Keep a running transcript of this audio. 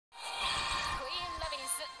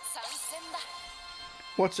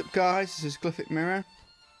What's up guys, this is Glyphic Mirror.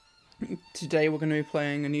 Today we're going to be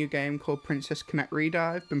playing a new game called Princess Connect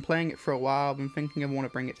Redive. Been playing it for a while, been thinking if I want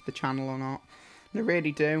to bring it to the channel or not. And I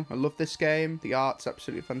really do. I love this game, the art's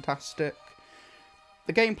absolutely fantastic.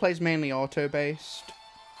 The gameplay's mainly auto-based,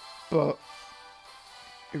 but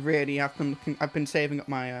really I've been saving up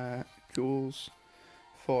my jewels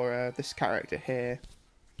for this character here,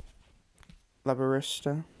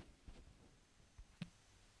 Labyrista.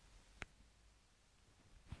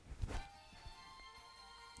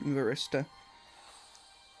 Labyrista.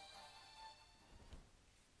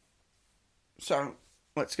 So,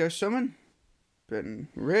 let's go summon. Been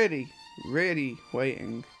really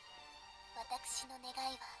waiting.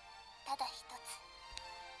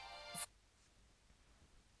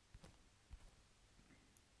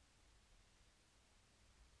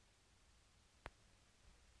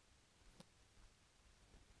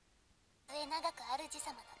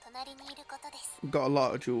 We've got a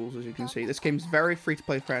lot of jewels, as you can see. This game's very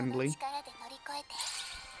free-to-play friendly.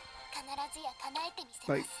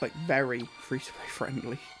 Like very free-to-play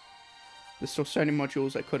friendly. There's still so many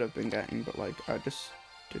modules I could have been getting, but like I just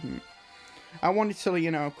didn't. I wanted to,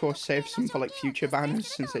 you know, of course, save some for like future banners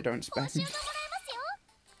since they don't spend.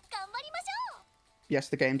 Yes,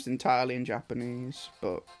 the game's entirely in Japanese,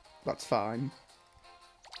 but that's fine.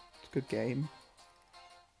 It's a good game.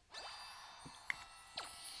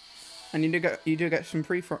 And you do get some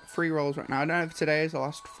free rolls right now. I don't know if today is the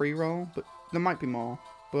last free roll, but there might be more.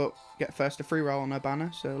 But get first a free roll on a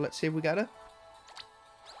banner, so let's see if we get it.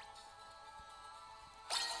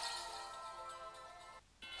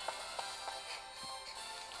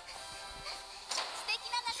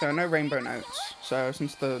 So no rainbow notes. So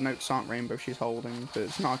since the notes aren't rainbow, she's holding, but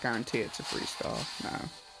it's not a guarantee it's a 3-star.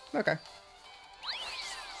 No. Okay.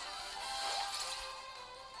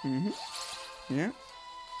 Yeah.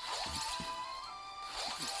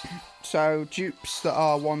 So dupes that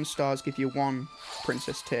are 1 stars give you 1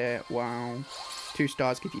 princess tier, while 2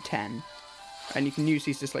 stars give you 10. And you can use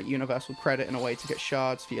these as like universal credit in a way to get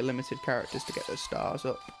shards for your limited characters to get those stars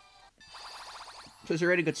up. So it's a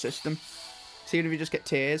really good system. So even if you just get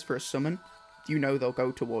tiers for a summon, you know they'll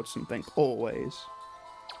go towards something, always.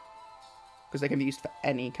 Because they can be used for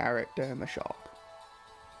any character in the shop.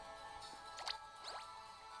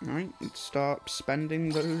 Alright, let's start spending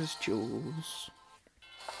those jewels.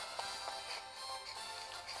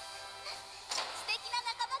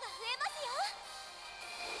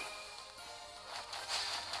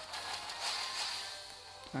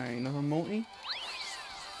 Another multi.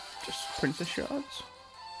 Just princess shards.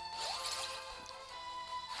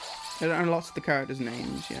 I don't know lots of the characters'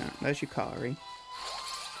 names yet. There's Yukari.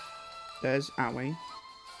 There's Aoi.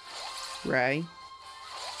 Rei.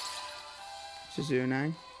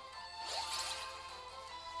 Suzune.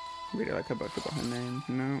 Really like her, but I forgot her name.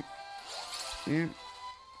 No. Yeah.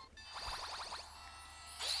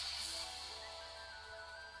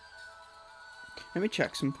 Let me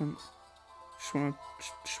check something.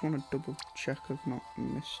 Just wanna double check I've not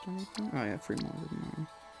missed anything. Oh yeah, 3 more, didn't I?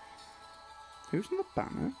 Who's on the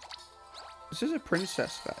banner? This is a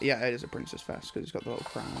Princess Fest. Yeah, it is a Princess Fest because it's got the little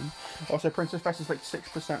crown. Also, Princess Fest is like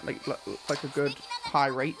 6%, like a good high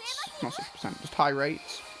rates. Not 6%, just high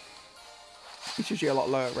rates. It's usually a lot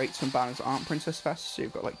lower rates than banners that aren't Princess Fest. So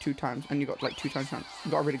you've got like 2 times, and you've got like 2 times.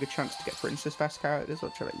 You've got a really good chance to get Princess Fest characters,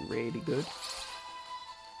 which are like really good.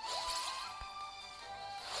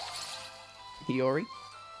 Hiyori.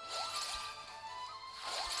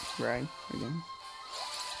 Rei again.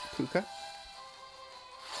 Kuka.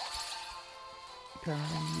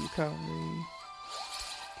 Yukari.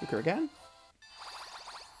 Kuka again.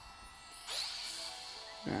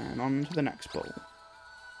 And on to the next bowl.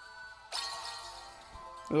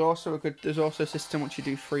 There's also a system once you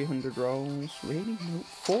do 300 rolls. Really? No,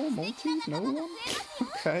 4 multis? No one?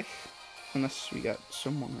 Okay. Unless we get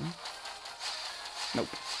someone there. Nope.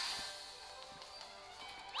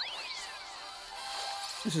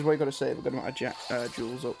 This is where you got to save a good amount of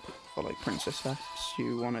jewels up for like Princess Fests.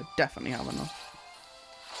 You want to definitely have enough.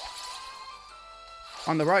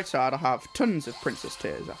 On the right side, I have tons of Princess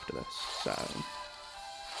tiers after this, so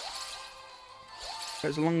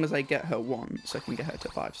as long as I get her once, I can get her to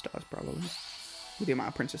 5 stars probably. With the amount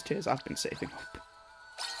of Princess tiers I've been saving up.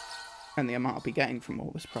 And the amount I'll be getting from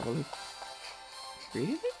all this probably.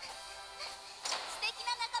 Really?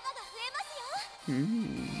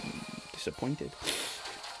 Disappointed.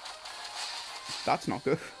 That's not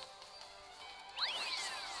good.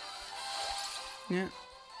 Yeah.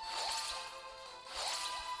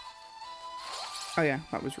 Oh yeah,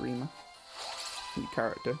 that was Rima. New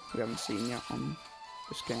character we haven't seen yet on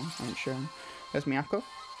this game. I haven't shown. There's Miyako.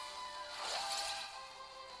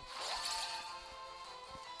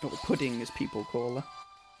 Or pudding, as people call her.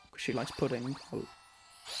 Because she likes pudding. Oh.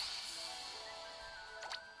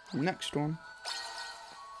 Next one.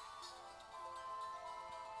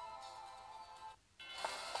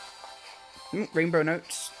 Rainbow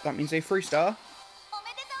notes. That means a 3-star.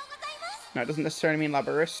 Now, it doesn't necessarily mean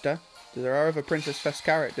Labyrista. There are other Princess Fest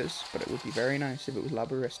characters, but it would be very nice if it was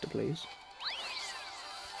Labyrista, please.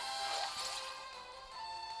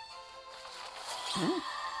 Oh.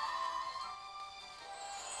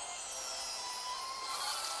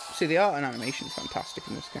 See, the art and animation is fantastic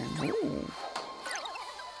in this game. Ooh.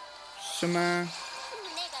 Some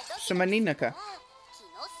Ninaka.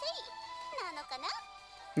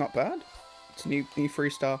 Not bad. It's a new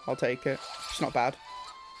 3-star. I'll take it. It's not bad.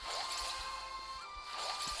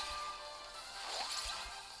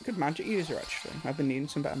 Good magic user, actually. I've been needing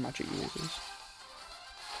some better magic users.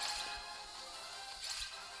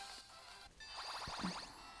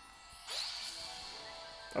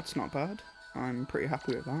 That's not bad. I'm pretty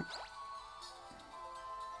happy with that.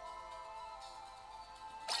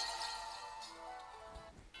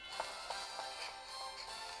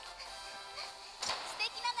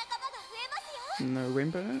 No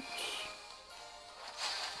rainbow notes.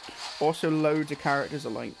 Also, loads of characters are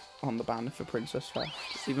like on the banner for Princess Fest.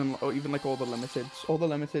 Even like all the limiteds. All the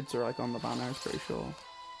limiteds are like on the banner, I'm pretty sure.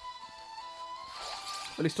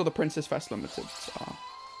 At least all the Princess Fest limiteds are.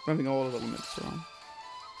 I don't think all of the limiteds are on.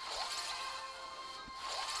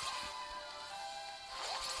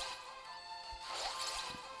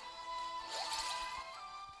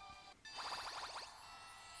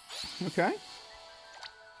 Okay.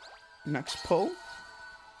 Next pull.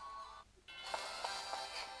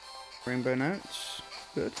 Rainbow notes.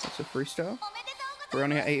 Good. That's a 3-star. We're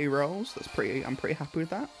only at 80 rolls. That's pretty. I'm pretty happy with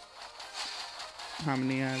that. How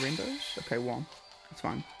many rainbows? Okay, 1. That's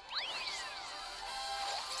fine.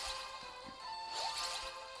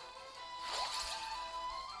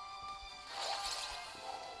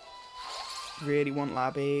 Really want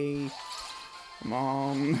Labby. Come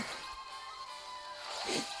on.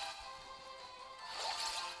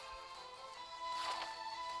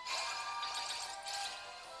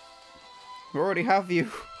 We already have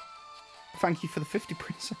you. Thank you for the 50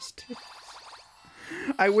 princess tips.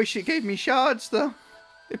 I wish it gave me shards, though.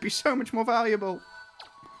 It'd be so much more valuable.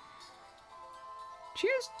 She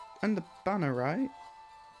is in the banner, right?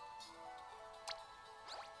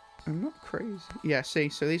 I'm not crazy. Yeah, see,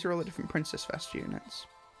 so these are all the different Princess Fest units.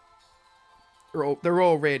 They're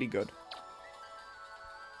all really good.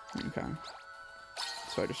 Okay.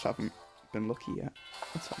 So I just haven't been lucky yet.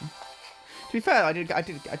 That's fine. To be fair, I did get a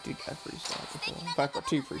 3-star before. In fact, I've got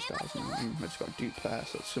 2 3-stars now. I just got a dupe there,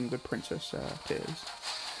 so it's some good princess tiers.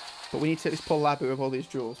 But we need to at least pull Labu with all these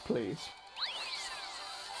jewels, please.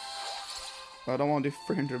 Well, I don't want to do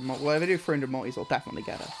 300 multis. Well, if I do 300 multis, I'll definitely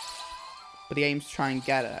get her. But the aim is to try and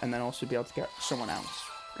get her, and then also be able to get someone else,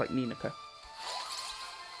 like Ninaka.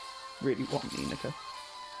 Really want Ninaka.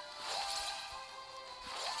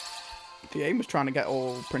 The aim was trying to get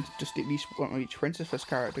just at least one of each Princess Fest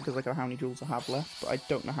character, because I know how many jewels I have left, but I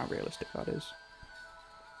don't know how realistic that is.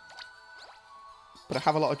 But I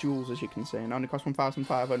have a lot of jewels, as you can see, and it only costs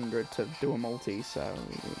 1,500 to do a multi, so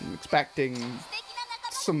I'm expecting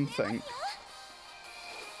something.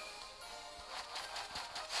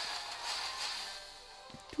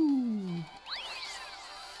 Ooh.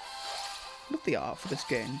 Love the art for this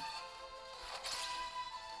game.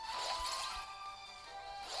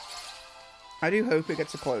 I do hope it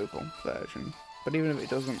gets a global version, but even if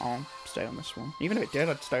it doesn't, I'll stay on this one. Even if it did,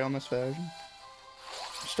 I'd stay on this version.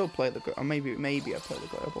 Still play the, or maybe I play the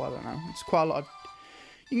global. I don't know. It's quite a lot of.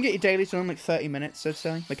 You can get your dailies done in like 30 minutes, I'd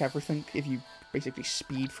say, like everything, if you basically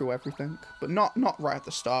speed through everything. But not right at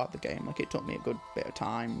the start of the game. Like it took me a good bit of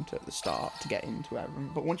time at the start to get into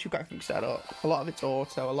everything. But once you've got everything set up, a lot of it's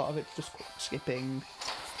auto, a lot of it's just skipping,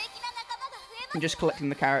 and just collecting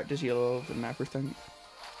the characters you love and everything.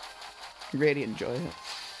 Really enjoy it.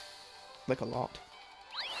 Like a lot.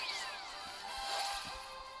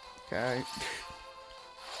 Okay.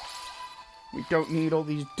 We don't need all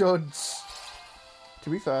these duds. To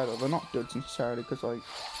be fair though, they're not duds necessarily, because like,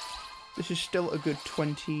 this is still a good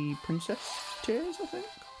 20 princess tiers, I think.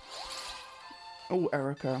 Oh,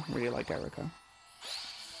 Erica. Really like Erica.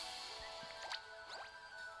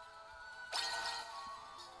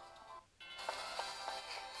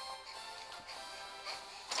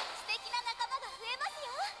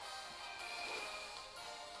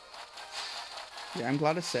 Yeah, I'm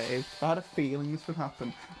glad I saved. I had a feeling this would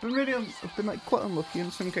happen. I've been like quite unlucky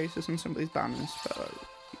in some cases on some of these banners, but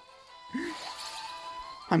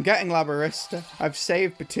I'm getting Labyrista. I've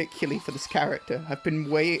saved particularly for this character. I've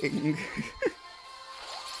been waiting.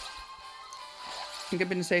 think I've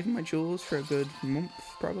been saving my jewels for a good month,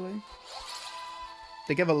 probably.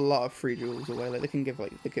 They give a lot of free jewels away. Like they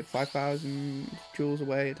give 5,000 jewels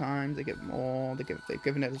away at times. They give more. They've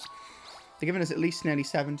given us at least nearly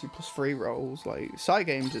 70 plus free rolls. Like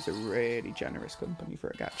Cygames is a really generous company for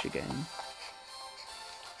a gacha game.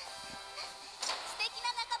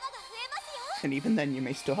 And even then, you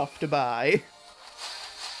may still have to buy.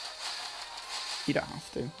 You don't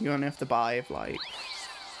have to. You only have to buy if like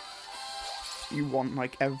you want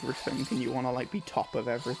like everything and you want to like be top of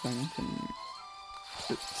everything. And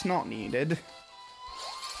it's not needed.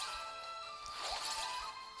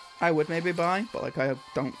 I would maybe buy, but like I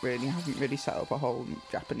haven't really set up a whole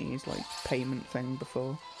Japanese like payment thing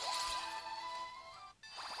before.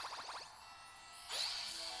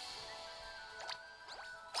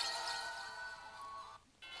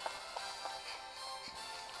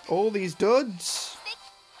 All these duds.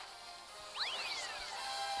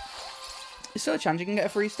 There's still a chance you can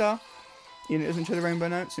get a 3-star. You know, it doesn't show the rainbow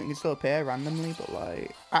notes, and it can still appear randomly. But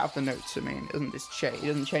like, out of the notes, I mean, it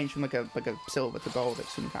doesn't change from like a silver to gold at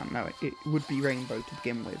some time. No, it would be rainbow to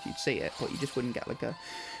begin with. You'd see it, but you just wouldn't get like a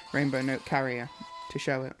rainbow note carrier to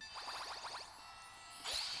show it.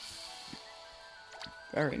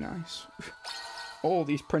 Very nice. All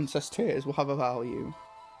these princess tears will have a value.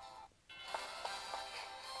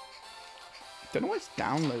 Don't know why it's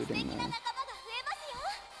downloading though.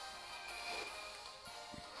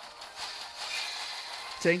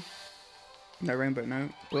 See? No rainbow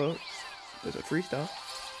note, but there's a 3-star.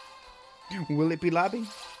 Will it be Labby?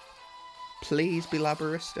 Please be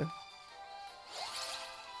Labyrista.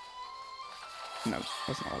 No,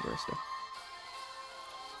 that's not Labyrista.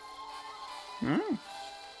 Oh.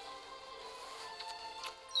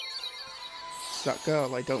 It's that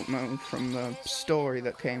girl I don't know from the story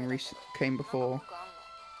that came before.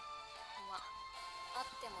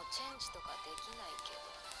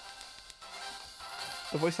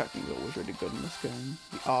 The voice acting is always really good in this game.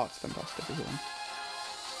 The art's fantastic as well.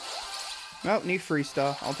 Well, new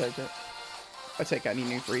 3-star. I'll take it. I take any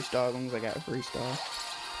new 3-star as long as I get a 3-star.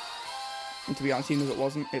 And to be honest, even if it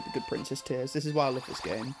wasn't, it'd be good princess tears. This is why I love this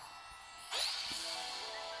game.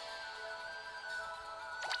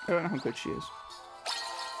 I don't know how good she is.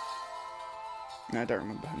 I don't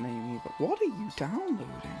remember her name either. What are you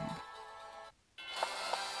downloading?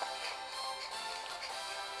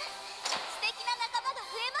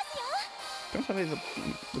 Don't tell me the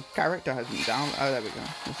character has been down. Oh, there we go.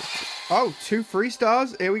 Oh, 2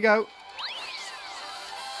 3-stars. Here we go.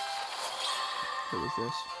 Who is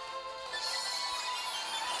this?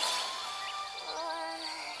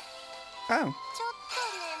 Oh.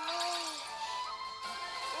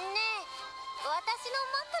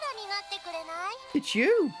 It's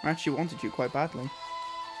you. I actually wanted you quite badly.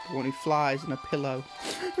 The one who flies in a pillow.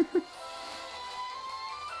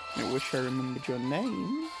 I wish I remembered your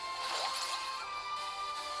name.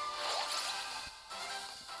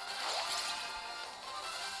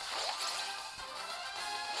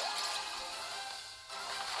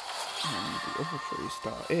 And the other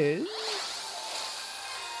 3-star is...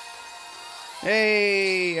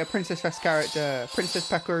 Hey! A Princess Fest character! Princess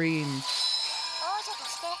Pecorine!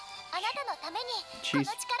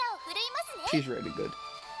 She's really good.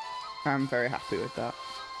 I'm very happy with that.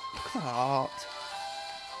 Look at that art.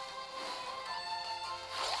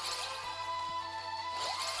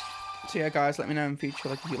 So yeah, guys, let me know in future,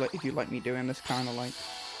 like if you like me doing this kind of like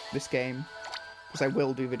this game, because I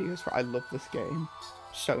will do videos for. I love this game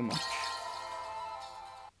so much.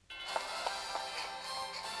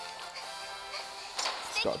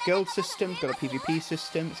 It's got a guild system, it's got a PvP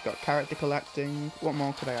system, it's got character collecting. What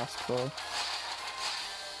more could I ask for?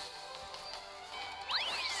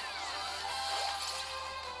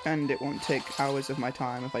 And it won't take hours of my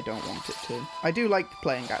time if I don't want it to. I do like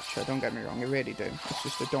playing gacha, don't get me wrong, I really do. It's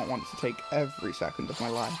just I don't want it to take every second of my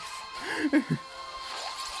life. Of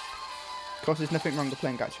course, there's nothing wrong with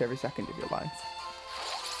playing gacha every second of your life.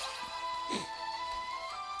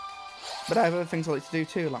 But I have other things I like to do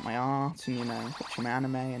too, like my art and, you know, watching my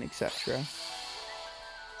anime and etc.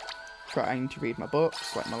 Trying to read my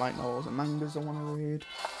books, like my light novels and mangas I want to read.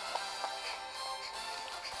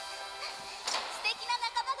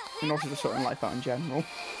 And also just sorting life out in general.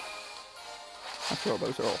 After all,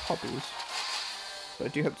 those are all hobbies. But I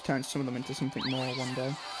do hope to turn some of them into something more one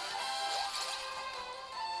day.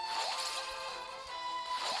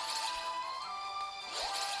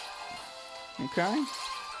 Okay.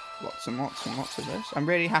 Lots and lots and lots of this. I'm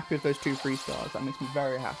really happy with those 2 3-stars. That makes me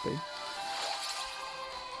very happy.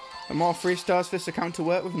 The more 3-stars for this account to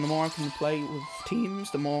work with, and the more I can play with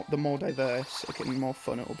teams, the more diverse, and the more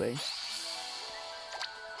fun it'll be.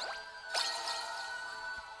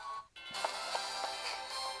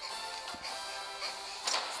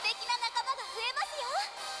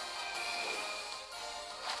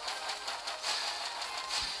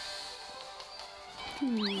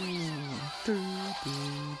 Little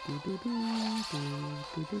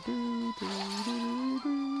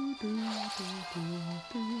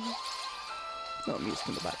music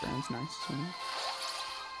in the background's nice as well.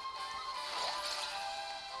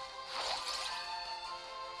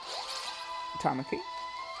 Tamaki.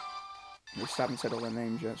 We just haven't said all their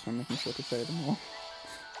names yet, so I'm making sure to say them all.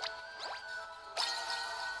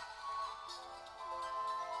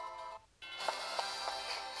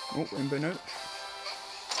 Oh, rainbow note.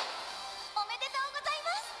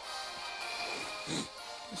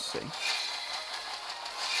 Let's see.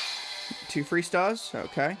 2 free stars.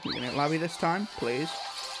 Okay, you're gonna get Labby this time, please.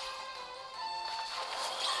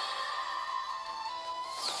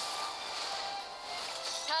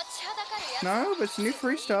 No, but it's a new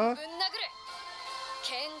 3 star.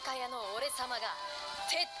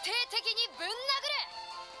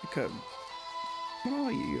 Like a... What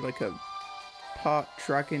are you? Like a part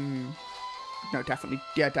dragon... No, definitely...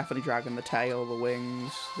 Yeah, definitely dragon. The tail, the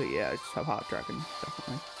wings. Yeah, it's a part dragon.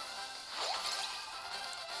 Definitely.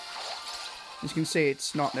 As you can see,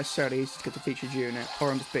 it's not necessarily easy to get the featured unit. Or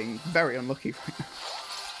I'm just being very unlucky right now.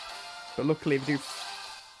 But luckily, if you do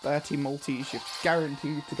 30 multis, you're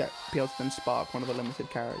guaranteed to be able to then spark one of the limited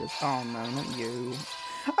characters. Oh no, not you.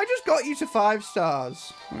 I just got you to 5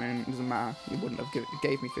 stars. I mean, it doesn't matter. You wouldn't have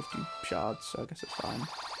gave me 50 shards, so I guess it's fine.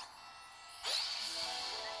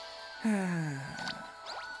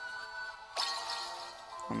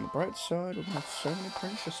 On the bright side, we're going to have so many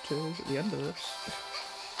princess tears at the end of this.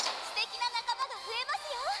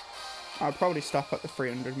 I'll probably stop at the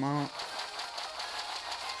 300 mark.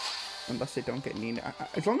 Unless they don't get Nina.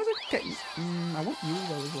 As long as I can get... I want you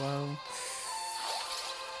though as well.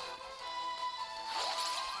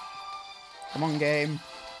 Come on, game.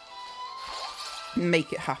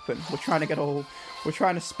 Make it happen. We're trying to get all... We're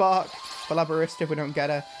trying to spark for Labyrista if we don't get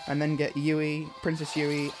her. And then get Yui, Princess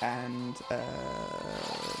Yui, and...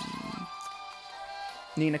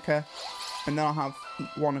 Ninaka. And then I'll have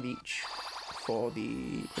one of each for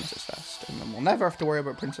the Princess Fest. And then we'll never have to worry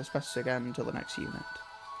about Princess Fest again until the next unit.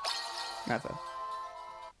 Never.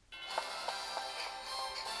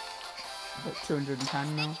 About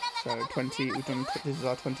 210 now, so 20, we've done, this is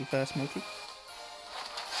our 21st multi.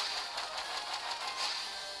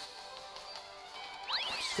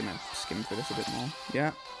 Just gonna skim through this a bit more.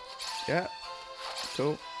 Yeah, yeah,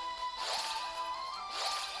 cool.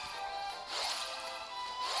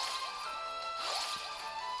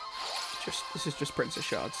 This is just Princess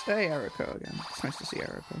Shards. Hey, Eriko again. It's nice to see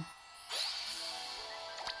Eriko.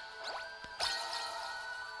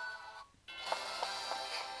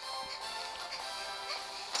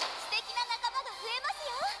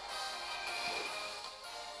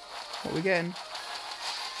 What are we getting?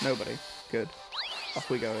 Nobody. Good. Off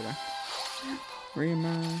we go then.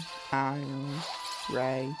 Rima, Ayo,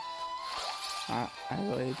 Ray,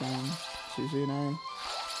 Ayo again, Suzune,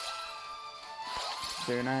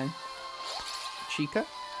 Chica,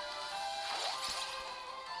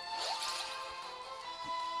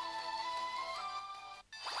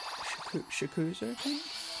 Shikuzu, I think?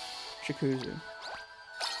 Shikuzu.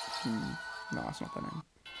 No, that's not the name.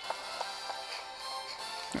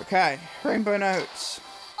 Okay, Rainbow Notes.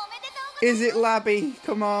 Is it Labby?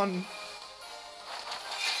 Come on.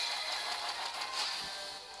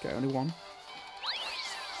 Okay, only one.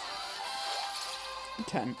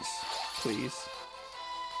 Intense, please.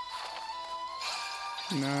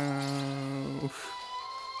 No.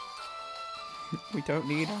 We don't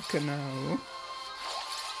need Akano.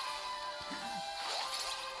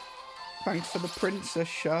 Thanks for the princess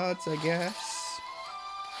shards, I guess.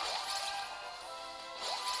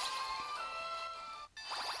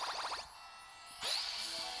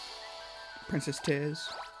 Princess Tears.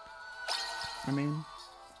 I mean,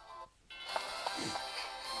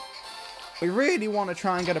 we really want to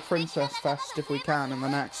try and get a Princess Fest if we can in the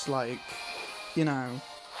next, like, you know.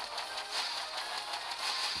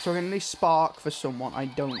 So we're going to need Spark for someone I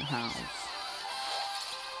don't have.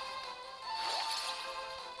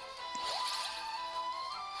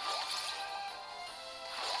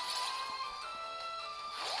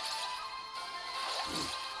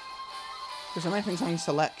 Because I'm making some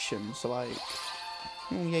selection, so like...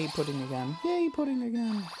 Oh, yay pudding again. Yay pudding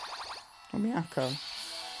again. Oh, Miyako.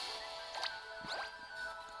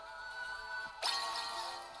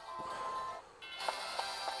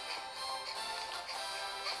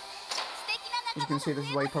 As you can see, this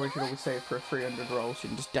is why you probably should always save for a 300 roll, so you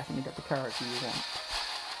can just definitely get the character you want.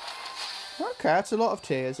 Okay, that's a lot of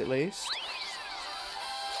tears at least.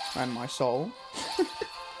 And my soul.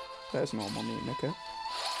 There's normal Ninaka.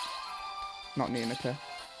 Not Ninaka.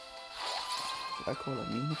 I call her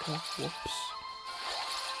Ninaka. Whoops.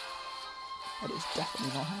 That is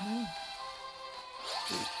definitely not her name.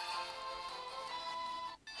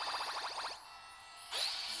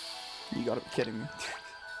 You gotta be kidding me.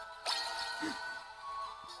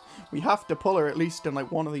 We have to pull her at least in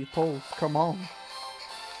like one of these pulls. Come on.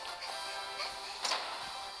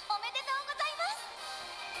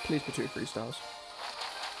 Please be 2 3 stars.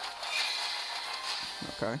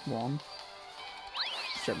 Okay, 1.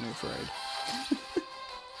 Genuinely afraid.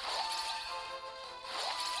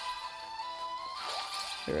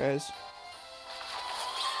 Here it is.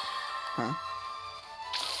 Huh?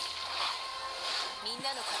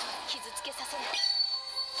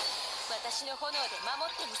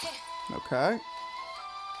 Okay.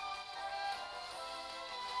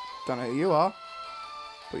 Don't know who you are,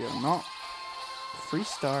 but you're not. 3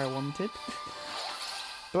 star I wanted.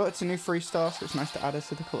 But it's a new 3 star, so it's nice to add it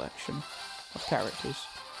to the collection of characters.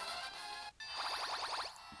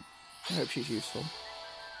 I hope she's useful.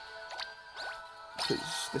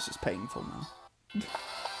 Because this is painful now.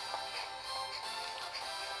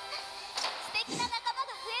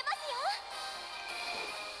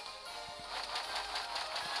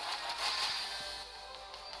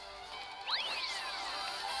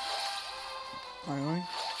 Aye.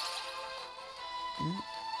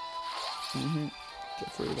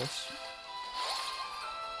 Get through this.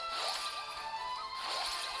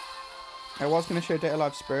 I was going to show Data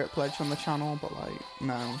Live Spirit Pledge on the channel, but like,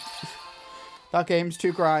 no. That game's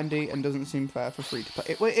too grindy and doesn't seem fair for free to play.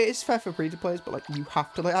 It is fair for free to players, but like, you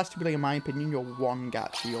have to, like, it has to be, like, in my opinion, your one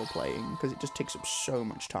gacha you're playing, because it just takes up so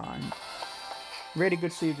much time. Really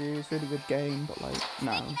good CVs, really good game, but like,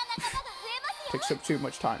 no. Takes up too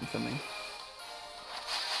much time for me.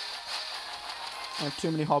 I have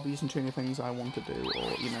too many hobbies and too many things I want to do,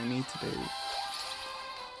 or, you know, need to do,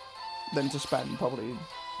 than to spend probably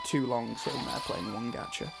too long sitting there playing one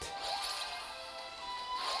gacha.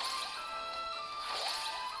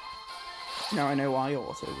 Now I know I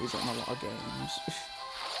also is on a lot of games.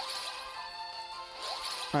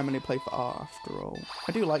 I only play for art after all.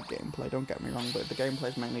 I do like gameplay, don't get me wrong, but the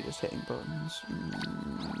gameplay's mainly just hitting buttons.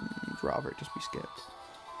 I'd rather it just be skipped.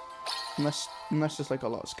 Unless there's like a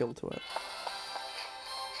lot of skill to it.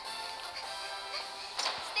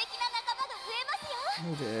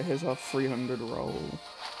 Oh dear, here's our 300 roll.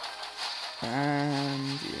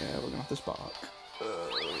 And yeah, we're gonna have to spark.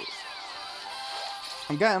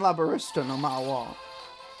 I'm getting Labyrista no matter what.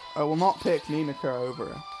 I will not pick Ninaka over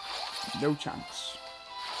her. No chance.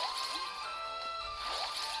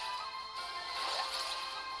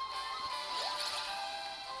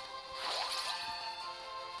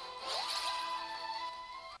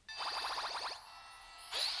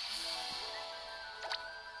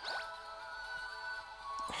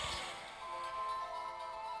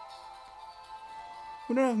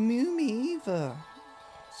 We don't have Mumi either.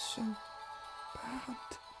 It's so bad.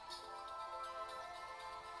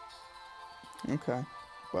 Okay.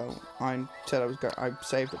 Well, I said I was going. I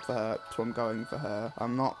saved it for her, so I'm going for her.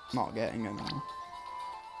 I'm not getting her now.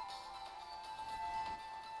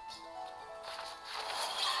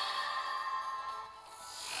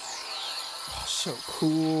 Oh, so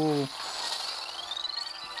cool.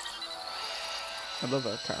 I love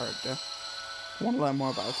her character. I want to learn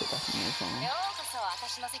more about it definitely as well.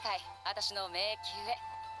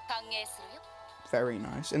 Very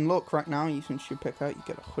nice. And look, right now, since you pick her, you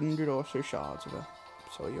get 100 or so shards of her.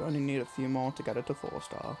 So you only need a few more to get her to 4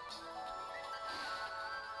 star.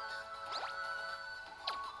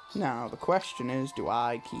 Now, the question is, do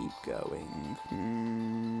I keep going?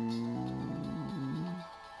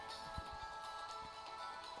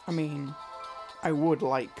 I mean, I would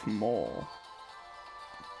like more.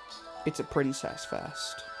 It's a princess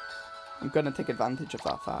fest. I'm gonna take advantage of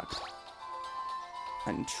that fact.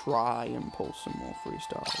 And try and pull some more 3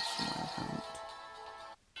 stars from my account.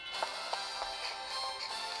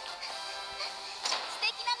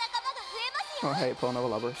 Oh hey, pull another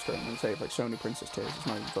Labyrista and save like so many princess tears, it's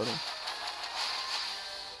not even funny.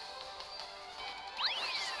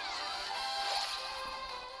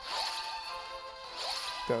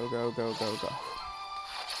 Go, go, go, go, go.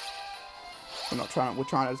 We're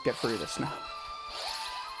trying to just get through this now.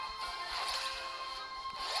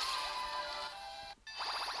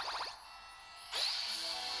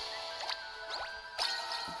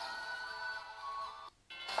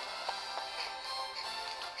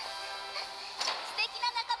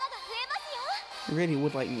 I really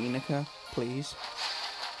would like Ninaka, please.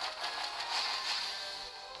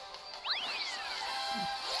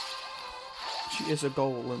 She is a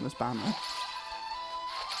goal in this banner.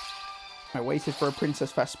 I waited for a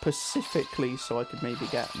Princess Fest specifically so I could maybe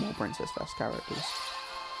get more Princess Fest characters.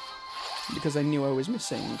 Because I knew I was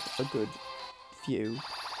missing a good few.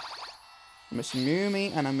 I'm missing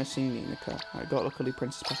Mumi and I'm missing Ninika. I got luckily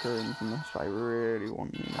Princess Pekka in from this, but I really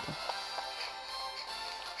want Ninika.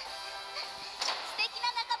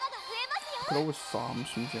 I could always farm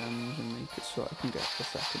some gems and make it so I can get the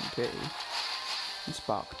second pity. And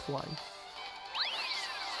spark twice.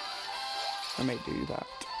 I may do that.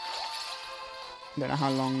 Don't know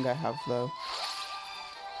how long I have though.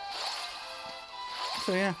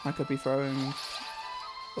 So yeah, I could be throwing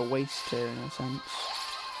a waste here in a sense.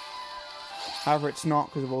 However, it's not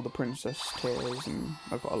because of all the princess tiers, and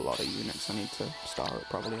I've got a lot of units I need to star it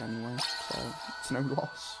probably anyway, so it's no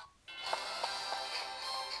loss.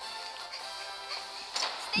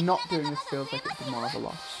 Not doing this feels like it'd be more of a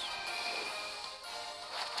loss.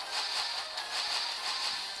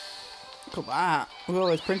 Look at that! Look at all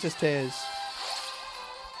those princess tiers.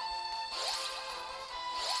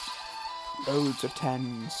 Loads of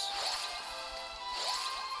 10s.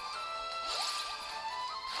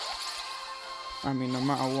 I mean, no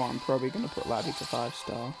matter what, I'm probably going to put Labby to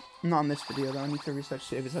 5-star. Not on this video though, I need to research to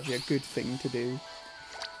see if it's actually a good thing to do.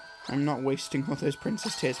 I'm not wasting all those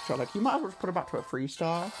princess tiers, which are like, you might as well just put it back to a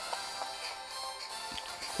 3-star.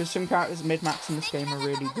 Because some characters mid-max in this game are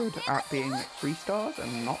really good at being like 3 stars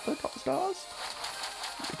and not the top stars.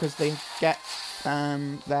 Because they get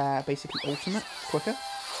their basically ultimate quicker.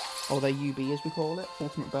 Or their UB as we call it,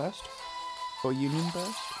 ultimate burst. Or union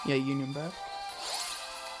burst. Yeah, union burst.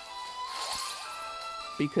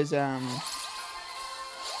 Because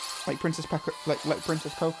like Princess Pekka, like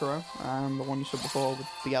Princess Kokoro, the one you saw before with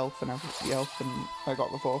the elf and I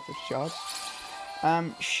got the 450 shards.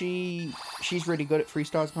 She's really good at 3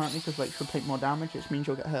 stars apparently, because like she'll take more damage, which means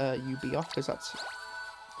you'll get her UB off, because that's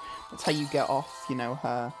how you get off, you know,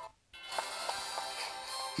 her.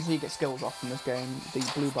 So you get skills off in this game. The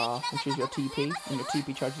blue bar, which is your TP, and your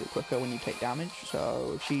TP charges it quicker when you take damage.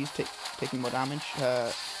 So if she's taking more damage,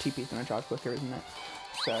 her TP is going to charge quicker, isn't it?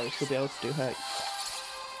 So she'll be able to do her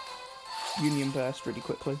Union Burst really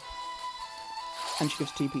quickly. And she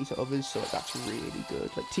gives TP to others, so that's really good.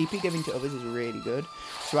 Like, TP giving to others is really good.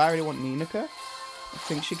 So I really want Ninika. I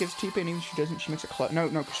think she gives TP, and even if she doesn't, she makes a clone. No,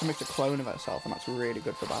 because she makes a clone of herself, and that's really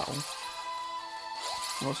good for battle.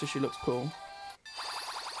 And also, she looks cool.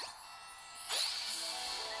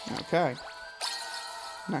 Okay.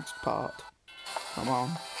 Next part. Come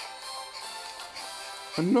on.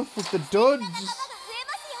 Enough with the duds!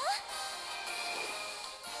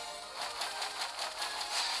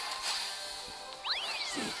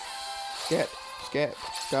 Skip, skip,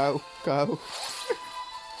 go, go.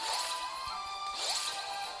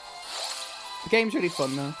 The game's really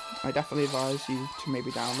fun though. I definitely advise you to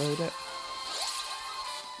maybe download it.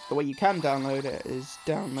 The way you can download it is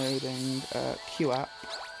downloading Q app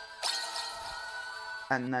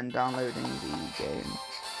and then downloading the game.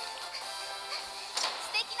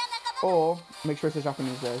 Or make sure it's a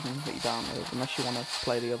Japanese version that you download, unless you want to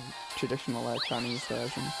play the traditional Chinese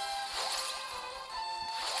version.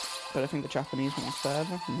 But I think the Japanese one's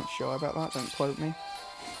further. I'm not sure about that, don't quote me.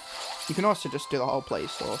 You can also just do the whole Play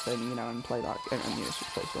Store thing, you know, and play that, and use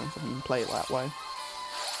Play Store and stuff, and play it that way.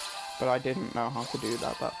 But I didn't know how to do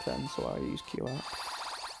that back then, so I used Q app.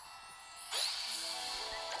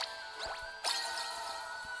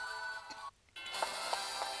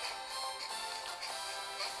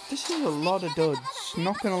 This is a lot of duds,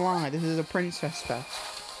 not gonna lie, this is a princess fest.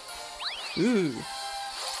 Ooh.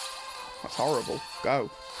 That's horrible. Go.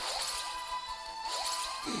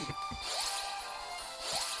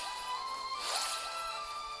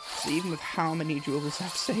 So even with how many jewels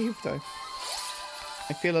I've saved though,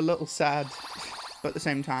 I feel a little sad, but at the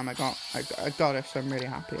same time I got it, so I'm really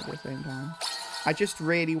happy at the same time. I just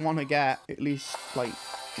really want to get at least like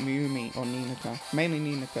Mumi or Ninika, mainly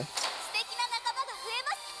Ninika.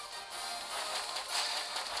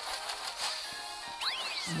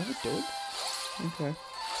 Another dud? Okay.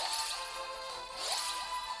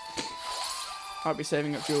 I'll be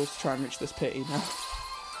saving up jewels to try and reach this pity now.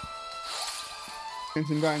 Since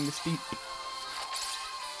I'm going this deep.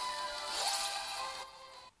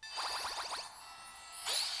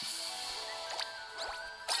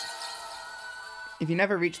 If you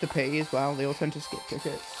never reach the pity as well, they all tend to skip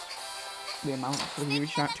tickets. The amount. So if you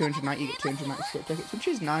reach 290, you get 290 skip tickets, which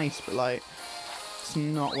is nice, but like, it's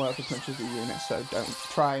not worth as much as the unit, so don't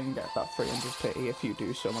try and get that 300 pity if you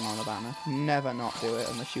do summon on a banner. Never not do it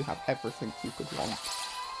unless you have everything you could want.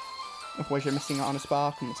 Otherwise you're missing out on a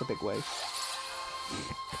spark and it's a big waste.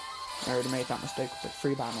 I already made that mistake with like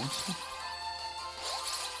 3 banners.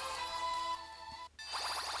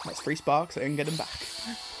 That's 3 sparks, I didn't get them back.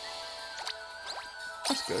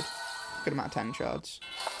 That's good. Good amount of 10 shards.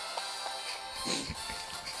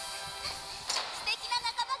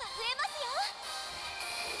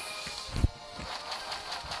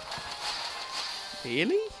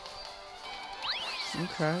 Really?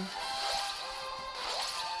 Okay.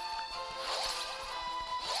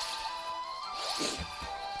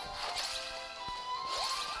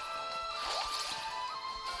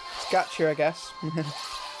 Gotcha, I guess.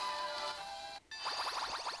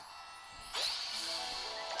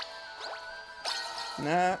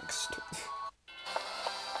 Next.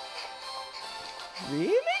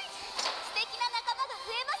 Really?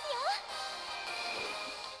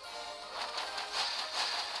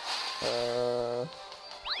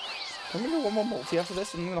 I'm gonna do one more multi after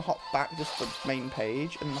this, and I'm gonna hop back just to the main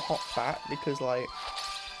page, and hop back because, like,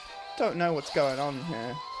 don't know what's going on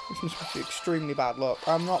here. This must be extremely bad luck.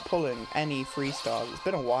 I'm not pulling any 3 stars. It's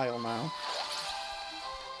been a while now.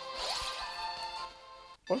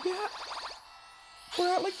 What are we at? We're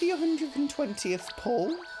at like the 120th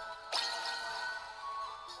pull.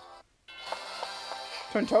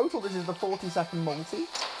 So in total, this is the 40-second multi.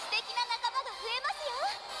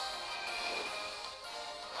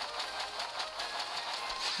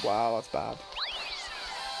 Wow, that's bad.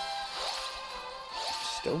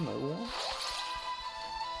 Still no one.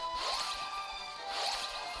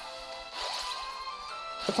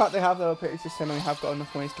 The fact they have the pity system and they have got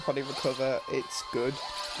enough ways to probably recover, it's good.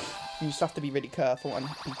 You just have to be really careful and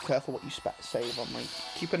be careful what you save on. Like,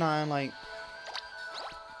 keep an eye on, like,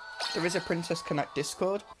 there is a Princess Connect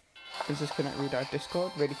Discord. Princess Connect Redive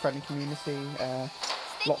Discord. Really friendly community.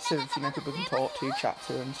 Lots of, you know, people can talk to, chat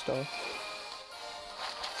to and stuff.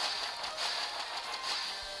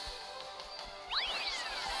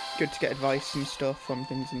 Good to get advice and stuff on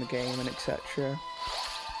things in the game and etc.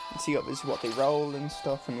 And see others what they roll and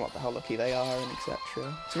stuff and how lucky they are and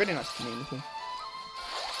etc. It's a really nice community.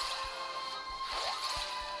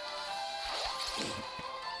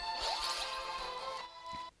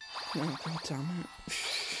 Oh god damn it.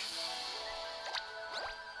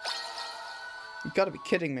 You've got to be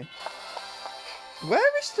kidding me.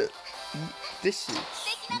 Where is the... This is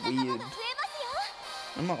weird.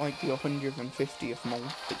 I'm at like the 150th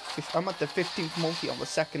multi. I'm at the 15th multi on the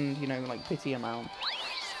second, you know, like pity amount.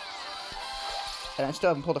 And I still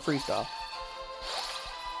haven't pulled a 3-star.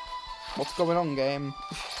 What's going on, game?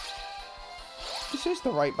 This is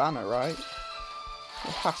the right banner, right?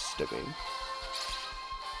 It has to be.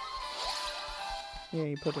 Yeah,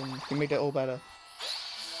 you made it all better.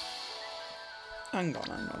 Hang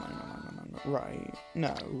on. Right.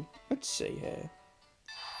 No. Let's see here.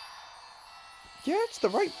 Yeah, it's the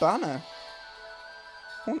right banner.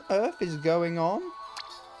 What on earth is going on?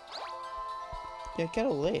 Yeah, get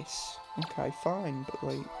all this. Okay, fine, but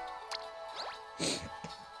like...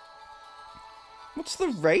 What's the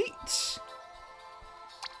rate?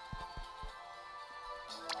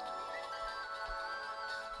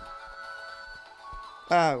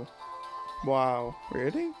 Oh. Wow.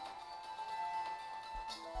 Really?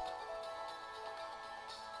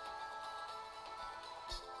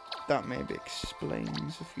 That maybe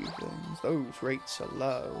explains a few things. Those rates are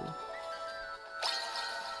low.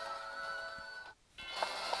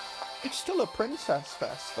 It's still a Princess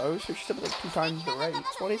Fest though, so it's still like 2 times the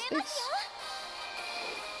rates. What is this?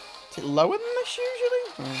 Is it lower than this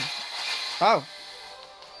usually? Oh.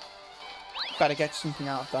 Better get something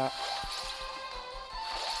out of that.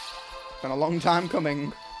 Been a long time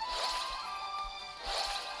coming.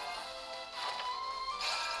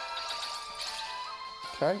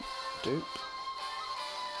 Okay, dupe.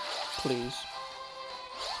 Please.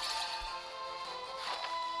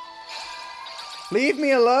 Leave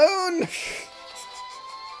me alone!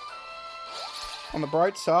 On the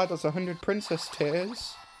bright side, there's 100 princess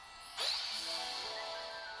tears.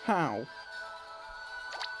 How?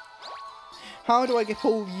 How do I get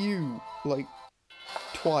all you, like,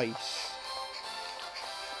 twice?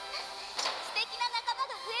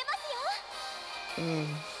 Ugh.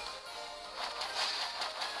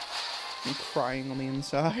 I'm crying on the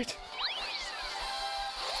inside.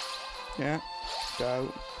 Yeah.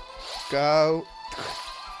 Go. Go.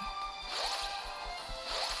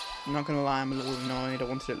 I'm not gonna lie, I'm a little annoyed. I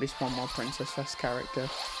wanted at least one more Princess Fest character.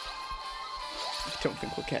 I don't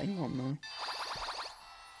think we're getting one though.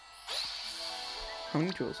 How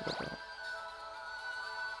many jewels have I got?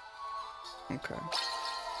 Okay.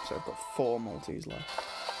 So I've got 4 multis left.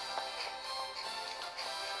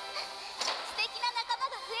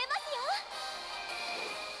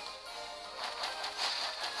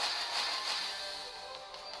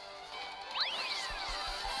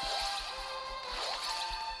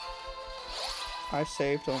 I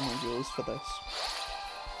saved all my jewels for this.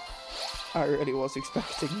 I really was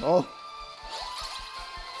expecting more.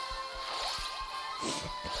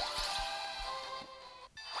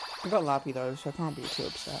 I got Labby though, so I can't be too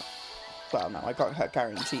upset. Well, no, I got her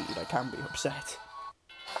guaranteed. I can be upset.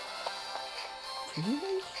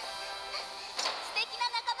 Really?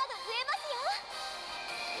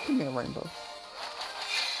 Give me a rainbow.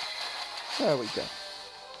 There we go.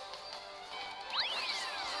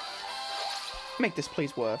 Make this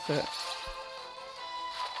please worth it.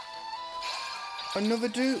 Another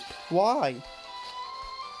dupe. Why?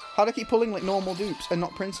 How do I keep pulling like normal dupes and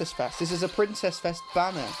not Princess Fest? This is a Princess Fest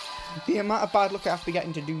banner. The amount of bad luck I have to be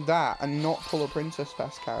getting to do that and not pull a Princess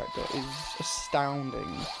Fest character is astounding.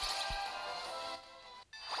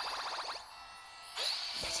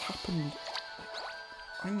 What's happened?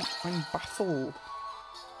 I'm baffled.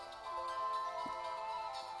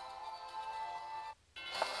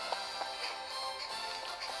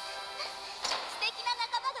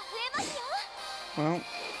 Well.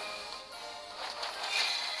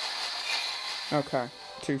 Okay.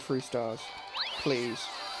 2 free stars. Please.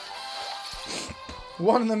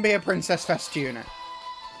 One of them be a Princess Fest unit.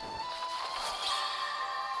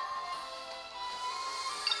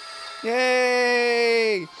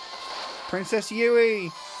 Yay! Princess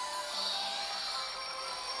Yui!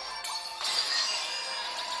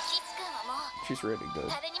 She's really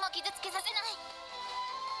good.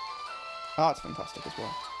 Oh, it's fantastic as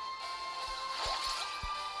well.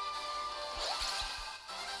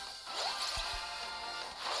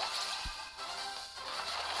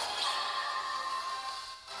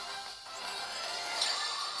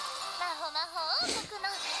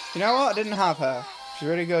 You know what? I didn't have her. She's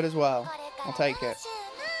really good as well. I'll take it.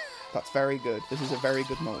 That's very good. This is a very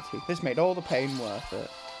good multi. This made all the pain worth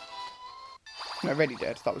it. No, it really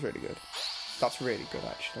did. That was really good. That's really good,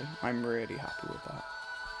 actually. I'm really happy with that.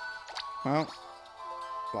 Well,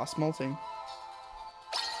 last multi. And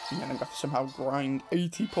then I'm going to somehow grind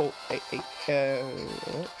 8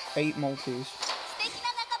 multis.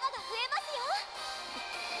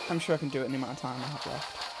 I'm sure I can do it in the amount of time I have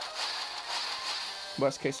left.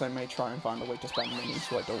 Worst case, I may try and find a way to spend money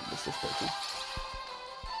so I don't miss this bookie.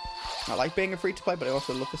 I like being a free-to-play, but I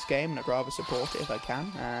also love this game, and I'd rather support it if I can.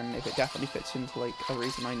 And if it definitely fits into like a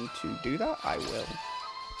reason I need to do that, I will.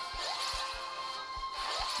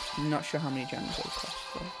 I'm not sure how many gems it'll cost,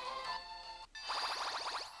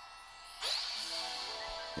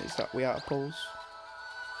 though. Is that we out of pulls?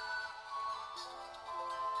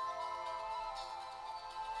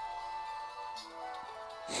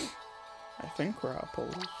 I think we're out of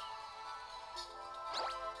pulls.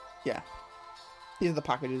 Yeah. These are the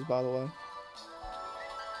packages, by the way.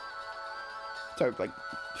 So, like,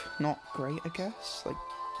 not great, I guess. Like,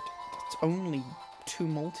 that's only 2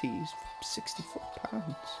 multis for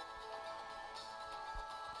 £64.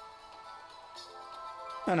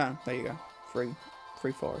 Oh no, there you go. Free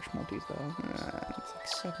 4-ish multis there.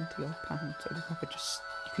 It's like £70 odd. So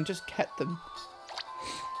you can just get them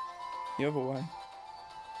the other way.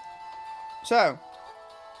 So,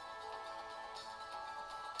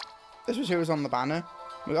 this was who was on the banner.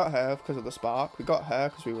 We got her because of the spark. We got her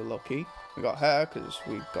because we were lucky. We got her because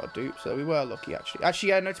we got a dupe, so we were lucky, actually. Actually,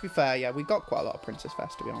 yeah, no, to be fair, yeah, we got quite a lot of Princess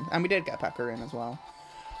Fest, to be honest. And we did get Pekka in as well.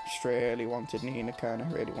 Just really wanted Nina Kona,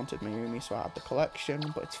 really wanted Mayumi, so I had the collection,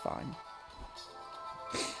 but it's fine.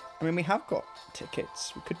 I mean, we have got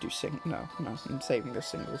tickets. We could do No, I'm saving the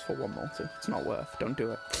singles for 1 multi. It's not worth. Don't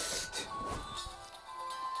do it.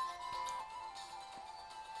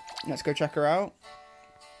 Let's go check her out.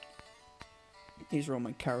 These are all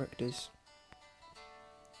my characters.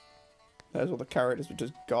 There's all the characters we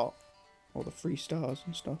just got. All the 3 stars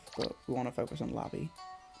and stuff. But we want to focus on Labby.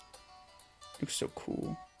 Looks so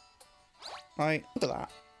cool. Right, look at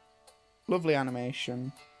that. Lovely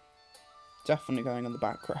animation. Definitely going in the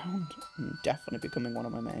background. And definitely becoming one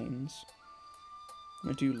of my mains.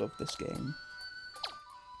 I do love this game.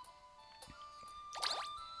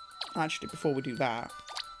 Actually, before we do that,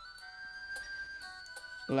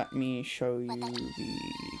 let me show you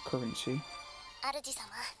the currency.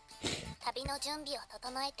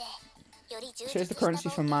 So here's the currency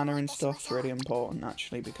for mana and stuff. It's really important,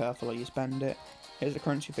 actually. Be careful how you spend it. Here's the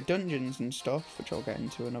currency for dungeons and stuff, which I'll get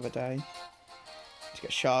into another day. To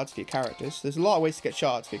get shards for your characters. There's a lot of ways to get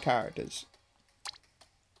shards for your characters.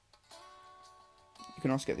 You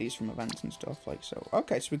can also get these from events and stuff, like so.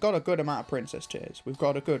 Okay, so we've got a good amount of princess tiers. We've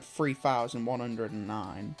got a good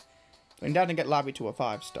 3,109. We can definitely get Labby to a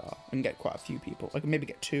 5-star and get quite a few people. I can maybe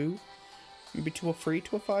get 2. Maybe 2 or 3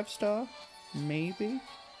 to a 5-star. Maybe.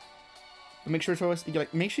 But make sure it's always,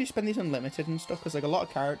 like, make sure you spend these unlimited and stuff, because like a lot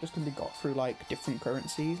of characters can be got through like different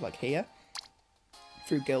currencies, like here.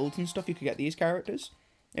 Through guilds and stuff, you could get these characters.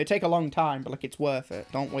 It'd take a long time, but like it's worth it.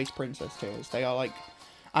 Don't waste princess tiers. They are like,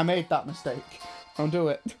 I made that mistake. Don't do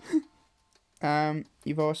it.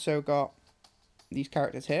 You've also got these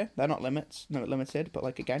characters here, they're not limited, but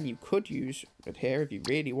like again, you could use it here if you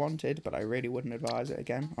really wanted, but I really wouldn't advise it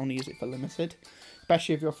again. Only use it for limited,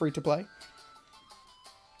 especially if you're free to play.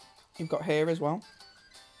 You've got here as well.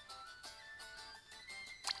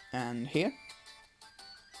 And here.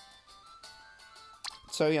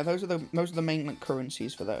 So yeah, those are the main like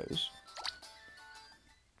currencies for those.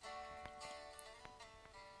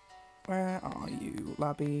 Where are you?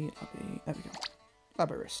 Labby, there we go.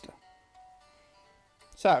 Labyrista.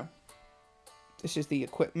 So, this is the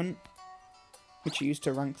equipment, which you use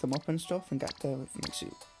to rank them up and stuff, and get the...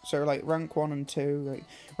 So, like, rank 1 and 2, like,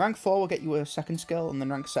 rank 4 will get you a second skill, and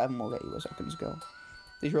then rank 7 will get you a second skill.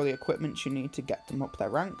 These are all the equipment you need to get them up their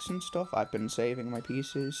ranks and stuff. I've been saving my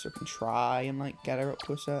pieces, so I can try and, like, get her up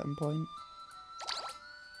to a certain point.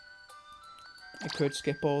 I could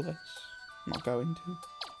skip all this. I'm not going to.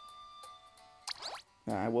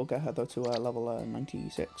 I will get her though to level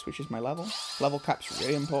 96, which is my level. Level cap's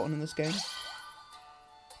really important in this game.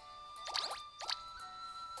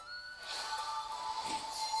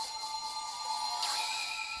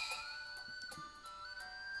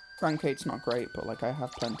 Rank 8's not great, but like I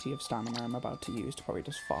have plenty of stamina I'm about to use to probably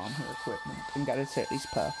just farm her equipment and get her to at least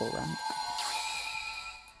purple rank.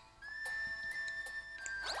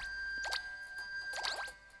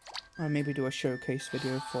 I'll maybe do a showcase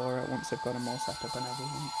video for it once I've got them all set up and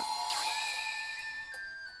everything.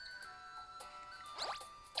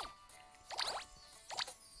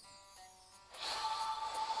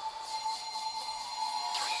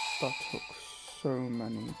 That took so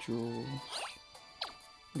many jewels.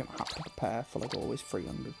 I'm gonna have to prepare for like always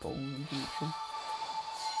 300 gold in future.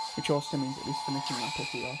 Which also means at least finishing that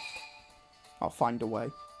pity off. I'll find a way.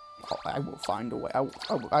 I will find a way. I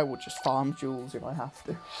will just farm jewels if I have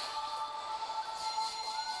to.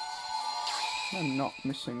 I'm not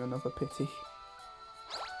missing another pity.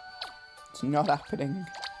 It's not happening.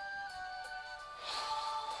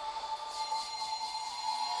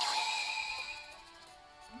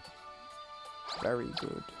 Very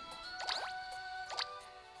good.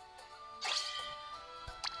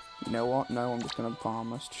 You know what? No, I'm just going to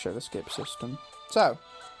farm this to show the skip system. So,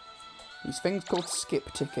 these things called skip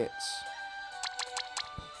tickets.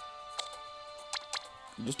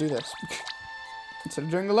 You just do this. Instead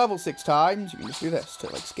of doing the level 6 times, you can just do this to,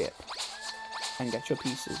 like, skip. And get your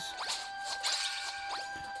pieces.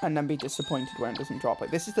 And then be disappointed when it doesn't drop.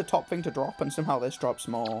 Like, this is the top thing to drop, and somehow this drops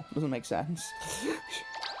more. Doesn't make sense.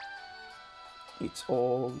 It's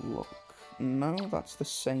all... Look. No, that's the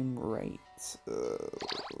same rate.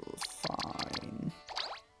 Fine.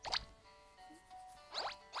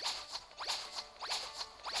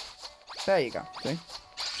 There you go. See?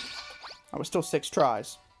 That was still 6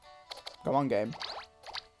 tries. Go on, game.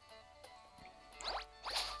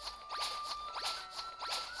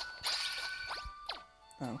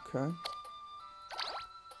 Okay.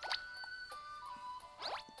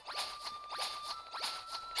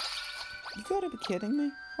 You gotta be kidding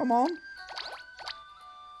me. Come on.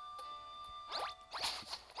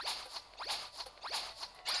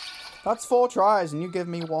 That's 4 tries and you give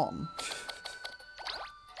me 1.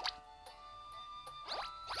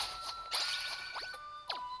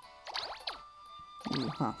 You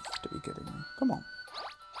have to be kidding me. Come on.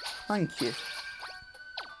 Thank you.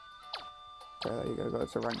 Okay, there you go. Go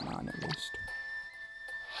to rank 9 at least.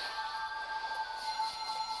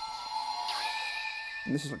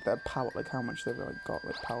 And this is like their power, like how much they've like got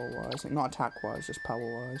like power-wise. Like, not attack-wise, just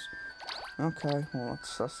power-wise. Okay, well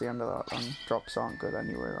that's the end of that then. Drops aren't good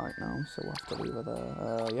anyway right now, so we'll have to leave it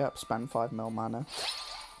there. Yep, spend 5 mil mana.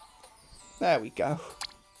 There we go.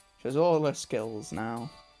 Shows all her skills now.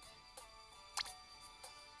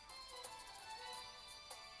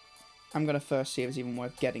 I'm gonna first see if it's even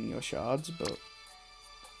worth getting your shards, but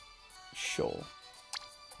sure.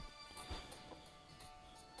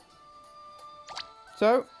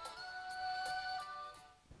 So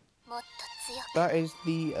that is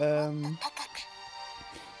the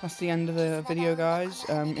that's the end of the video, guys.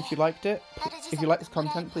 If you liked it, if you like this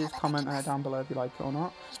content, please comment down below if you like it or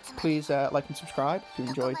not. Please like and subscribe if you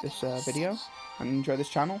enjoyed this video and enjoy this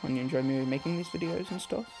channel and you enjoy me making these videos and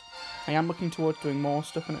stuff. I am looking towards doing more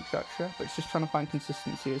stuff and etc, but it's just trying to find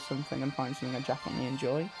consistency with something and find something I definitely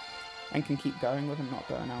enjoy and can keep going with and not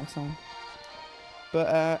burn out on.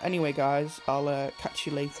 But anyway, guys, I'll catch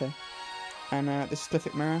you later. And this is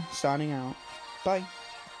Cliffic Mirror signing out. Bye.